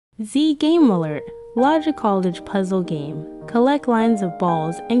Z Game Alert, Logic College puzzle game. Collect lines of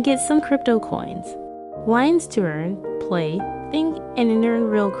balls and get some crypto coins. Lines to earn, play, think, and earn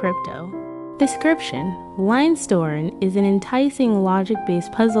real crypto. Description: Lines to Earn is an enticing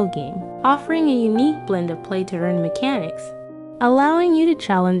logic-based puzzle game, offering a unique blend of play-to-earn mechanics, allowing you to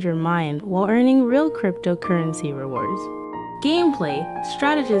challenge your mind while earning real cryptocurrency rewards. Gameplay: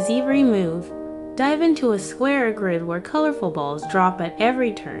 Strategize every move. Dive into a square or grid where colorful balls drop at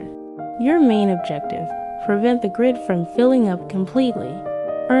every turn. Your main objective: prevent the grid from filling up completely.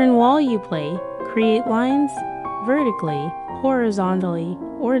 Earn while you play. Create lines vertically, horizontally,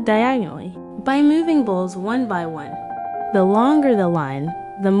 or diagonally by moving balls one by one. The longer the line,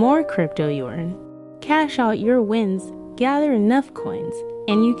 the more crypto you earn. Cash out your wins, gather enough coins,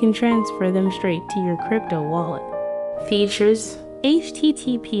 and you can transfer them straight to your crypto wallet. Features: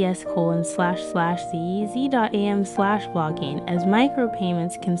 https://cez.am/blockchain, as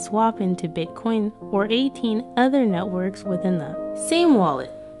micropayments can swap into Bitcoin or 18 other networks within the same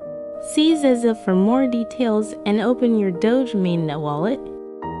wallet. See Zeza for more details and open your Doge Mainnet wallet.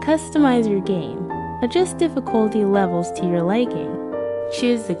 Customize your game. Adjust difficulty levels to your liking.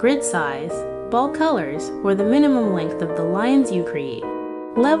 Choose the grid size, ball colors, or the minimum length of the lines you create.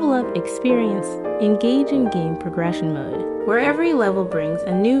 Level up experience. Engage in game progression mode, where every level brings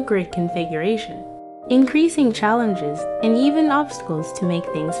a new grid configuration, increasing challenges and even obstacles to make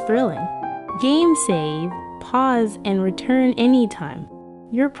things thrilling. Game save, pause, and return anytime.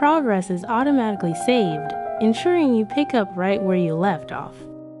 Your progress is automatically saved, ensuring you pick up right where you left off.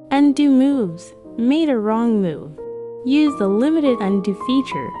 Undo moves. Made a wrong move. Use the limited undo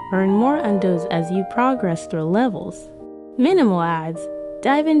feature. Earn more undos as you progress through levels. Minimal ads.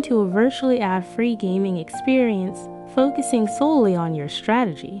 Dive into a virtually ad-free gaming experience, focusing solely on your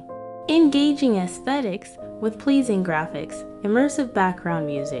strategy. Engaging aesthetics with pleasing graphics, immersive background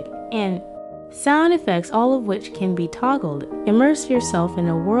music, and sound effects, all of which can be toggled. Immerse yourself in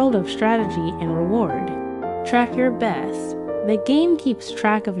a world of strategy and reward. Track your best. The game keeps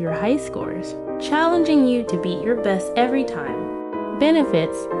track of your high scores, challenging you to beat your best every time.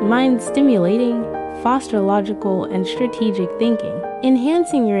 Benefits: mind stimulating, foster logical and strategic thinking,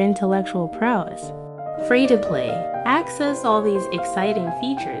 enhancing your intellectual prowess. Free to play. Access all these exciting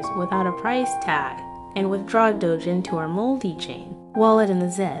features without a price tag and withdraw Doge into our multi-chain wallet in the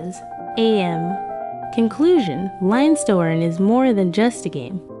Zez. AM. Conclusion: Lines to Earn is more than just a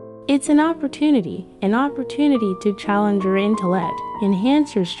game. It's an opportunity to challenge your intellect,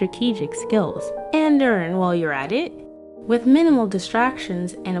 enhance your strategic skills, and earn while you're at it, with minimal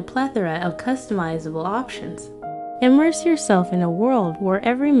distractions and a plethora of customizable options. Immerse yourself in a world where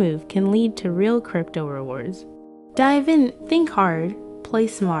every move can lead to real crypto rewards. Dive in, think hard, play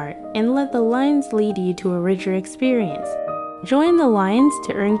smart, and let the lines lead you to a richer experience. Join the Lines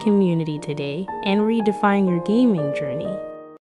to Earn community today and redefine your gaming journey.